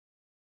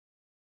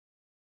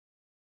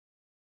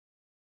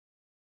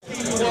Wait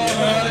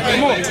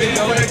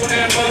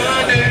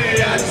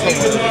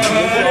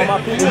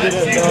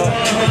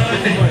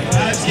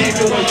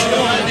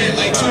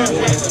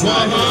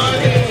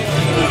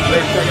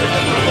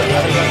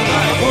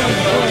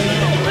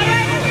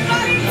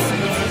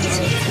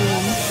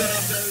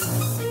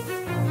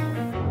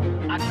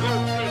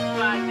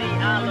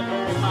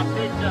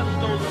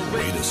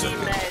a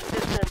second.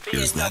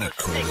 Is that a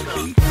Cota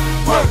beat?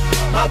 Work,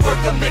 my work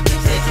will make you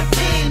change your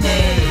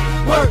feeling.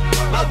 Work,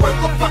 my work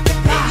will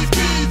fucking pay these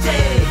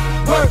DJs.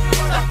 Work,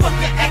 stop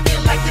fucking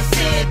acting like you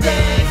said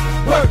that.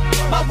 Work,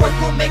 my work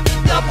will make you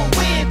double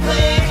win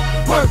plan.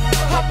 Work,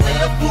 I'll play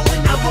a fool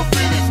and I will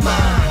finish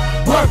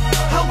mine. Work,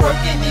 I'm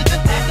working even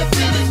past the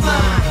finish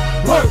line.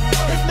 Work,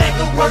 it's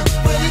making work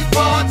for these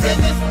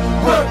bartenders.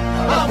 Work,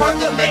 my work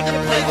will make them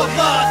play with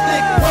laws,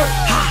 nigga. Work,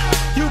 ha,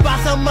 you buy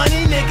some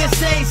money, nigga,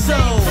 say so.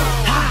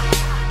 Ha,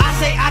 I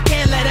say I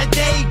can't let a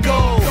day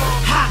go.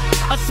 Ha,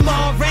 a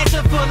small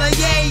rancher full of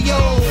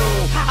yayo.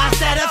 I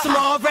said a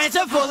small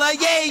rancher full of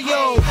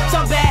yayo.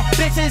 Some bad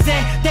bitches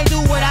and they do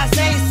what I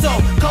say so.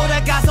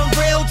 Cota got some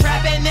real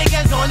trapping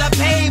niggas on the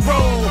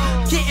payroll.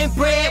 Getting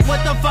bread,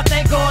 what the fuck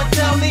they gon'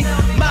 tell me?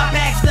 My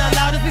pack's the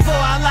loudest before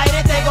I light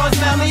it, they gon'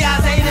 smell me. I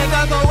say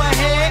nigga go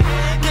ahead,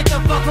 get the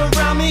fuck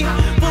around me.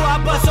 Before I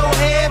bust your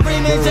head,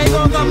 Freeman J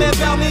gon' come and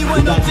bell me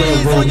with no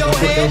G's on your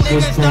head.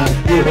 Niggas stop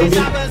every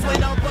choppers with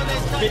no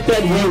bullets. Get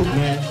that work,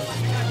 man.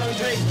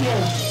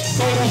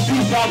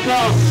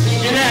 CotaDaStreetz.com.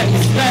 Get that.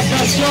 Back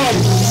up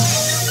shorty.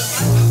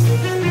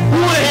 Who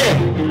in here?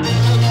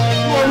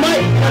 You on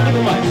mic? Not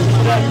the mic.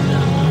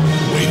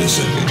 Wait a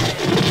second.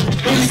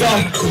 Here we Is go.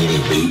 that a Cota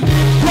beat?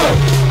 Work,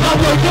 my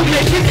work will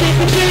make you take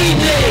a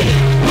DJ.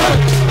 Work,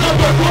 my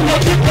work will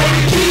make you play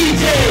the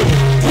DJ.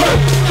 Work,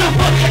 I'm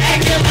fucking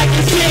acting like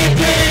a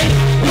champion.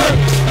 Work,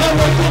 my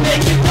work will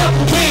make you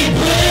double win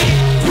play.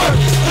 Work,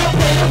 I'll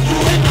play the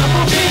fool and I'm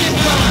a finish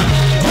line.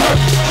 Work,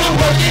 I'm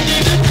working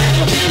in the back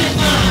of finish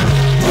line.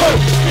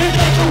 Work, it's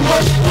like a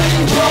work when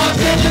you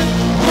bartender.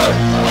 Work,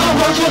 my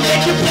work will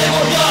make you play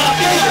with love.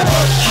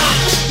 Work, ha,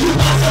 you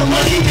got some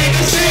money,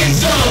 nigga, say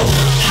so.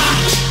 Ha,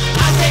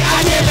 I say I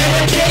can't let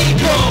a day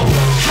go.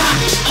 Ha,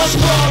 a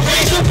small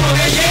razor full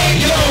of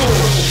yayo.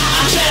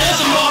 I said a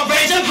small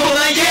razor full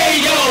of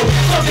yayo.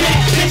 Some bad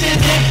bitches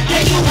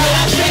they do what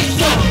I say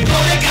so.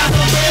 Cota got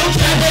some real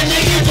trapping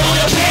niggas on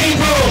the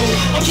payroll.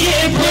 I'm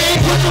getting bread,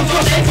 what the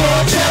fuck they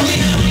gon' tell me?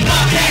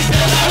 My pack's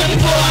the loudest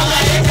before I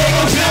let it, they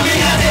gon' tell me.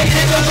 I say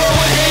nigga go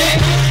ahead,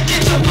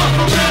 get the fuck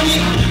around me.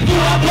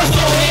 Before I bust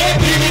your head,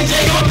 Freeman J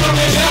gon' come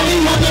and tell me.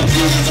 Want them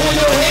G's on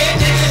your head,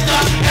 niggas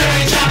stop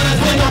every choppers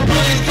with no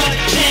bullets cut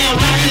down.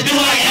 I can do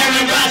like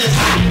Aaron Rodgers.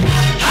 Ha,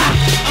 ha,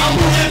 I'm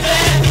moving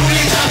fast through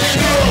these hopping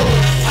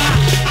roads. Ha,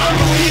 I'm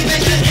moving these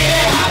bitches in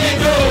that hopping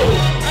road.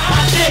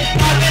 I said,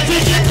 pop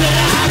attention to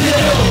the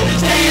hospital.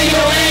 Stay in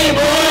your lane,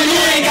 boy,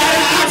 you ain't got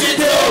an option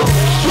to.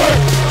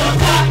 Work, I'm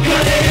top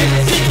gunner in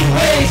the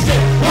situation.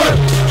 Work,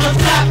 I'm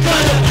top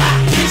gunner, hot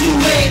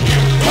situation.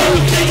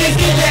 Work, niggas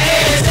get the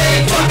ass,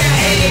 they fucking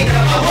hate.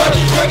 I work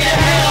and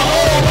had a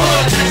whole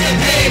world touching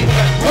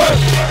paper. Work,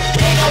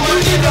 ain't no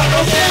working on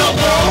no cell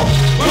phone.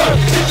 Work,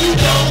 if you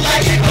don't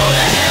like it, go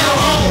to hell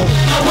home.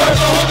 I work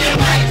for hooking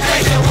Mike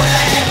Tyson when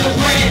I have a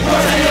brain.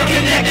 Work, I look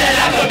connected,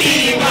 I could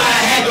beat him while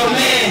I have a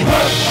man.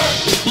 Work,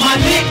 my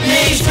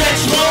nickname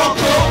Stretch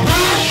Marco.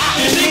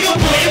 The nigga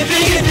pointing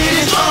fingers in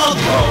his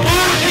uncle.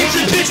 It's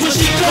a bitch when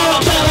she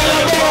called, tell her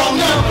the wrong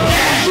number.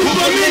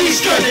 With a mini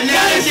skirt and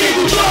now it's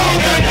even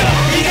longer.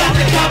 He got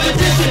the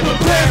competition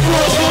prepared for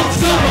a long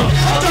summer.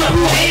 I thought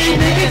we hating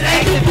niggas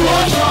acting for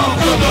a long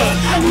cover.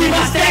 I leave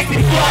my stack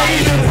before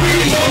I even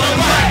breathe on the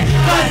mic.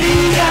 I see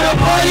he got a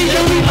party,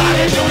 then we bout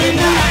it on the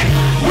night.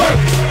 Work,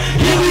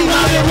 yeah we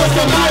mobbing with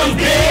some models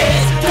dead.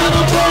 Tell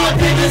them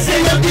bartenders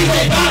send them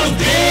DJ bottles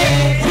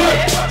dead.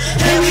 Work,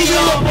 and we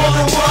all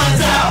pulling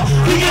ones out.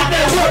 We got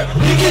that work,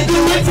 we can do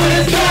it till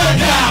it's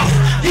guns out.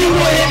 He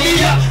will hit me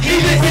up, he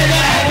just hit a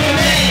half a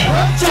man.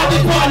 Chop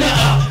his partner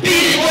up,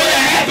 beat it with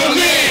a half a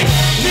man.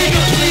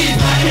 Nigga please,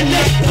 my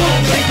connect,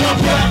 don't break my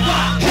breath.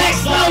 Pack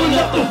slow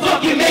enough to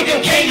fucking make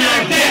a K9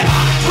 death.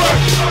 Work,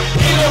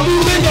 ain't no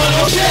moving on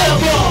no cell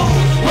phone.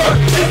 Work,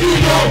 if you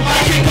don't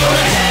like it, go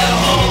to hell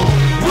home.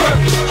 Work,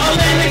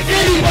 Atlantic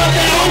City, but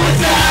that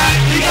homicide.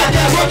 We got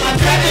that work, I'm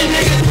trapping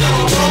niggas to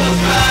a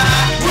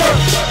homicide. Work,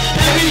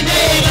 every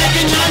day like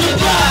a 9 to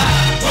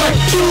 5. Work,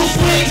 2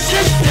 swing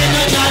shifts and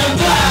a 9 to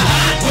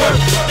 5. Work,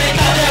 they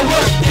got that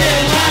work,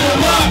 then line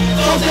them up.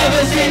 Don't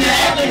ever seen the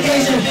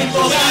application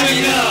before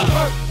signing up.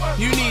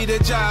 You need a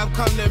job,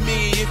 come to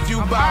me if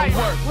you buy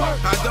work.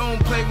 I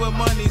don't play with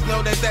monies, know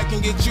that can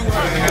get you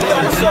hurt. Yo,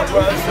 what's up,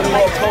 bro? It's the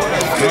Lord Cota.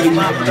 Pretty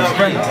mopping up,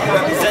 right?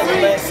 Represent the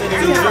last city,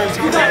 New Jersey.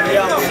 We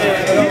out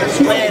there.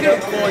 Playing up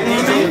on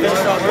DJ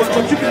events.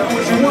 What you can do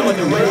is you want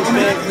the real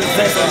big.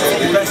 Present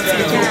the best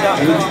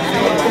TV.com.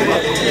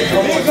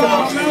 One more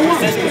time.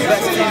 Present the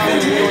best TV.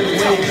 We're doing the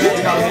real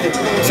big out here.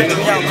 Check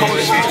me out,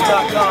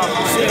 CotaDaStreetz.com.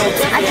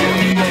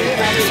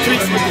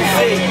 CotaDaStreetz with the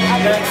Z.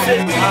 That's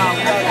it.